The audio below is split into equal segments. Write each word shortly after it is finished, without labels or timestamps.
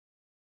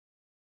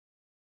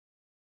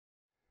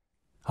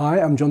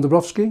Hi, I'm John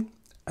Dabrowski,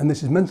 and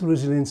this is mental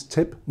resilience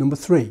tip number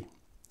 3,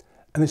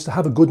 and it's to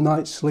have a good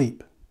night's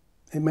sleep.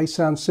 It may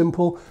sound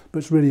simple, but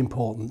it's really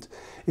important.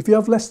 If you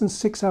have less than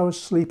 6 hours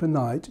sleep a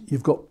night,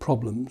 you've got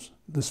problems.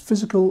 There's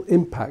physical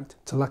impact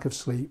to lack of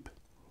sleep.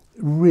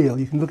 Real,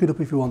 you can look it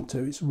up if you want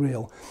to, it's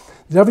real.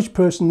 The average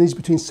person needs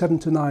between 7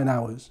 to 9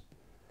 hours,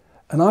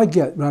 and I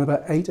get around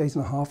about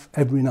 8.5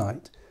 every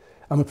night.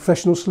 I'm a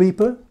professional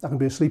sleeper. I can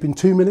be asleep in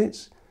 2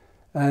 minutes.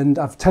 And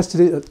I've tested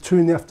it at 2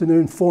 in the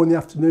afternoon, 4 in the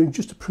afternoon,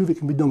 just to prove it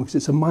can be done, because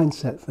it's a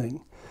mindset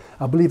thing.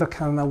 I believe I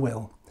can and I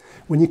will.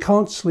 When you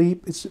can't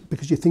sleep, it's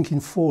because you're thinking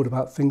forward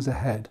about things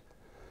ahead.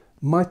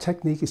 My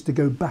technique is to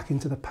go back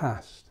into the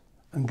past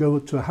and go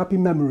to a happy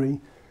memory,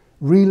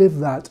 relive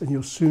that, and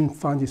you'll soon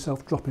find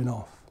yourself dropping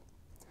off.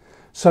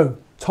 So,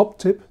 top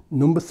tip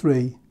number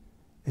 3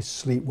 is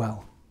sleep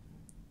well.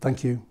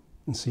 Thank you,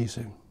 and see you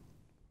soon.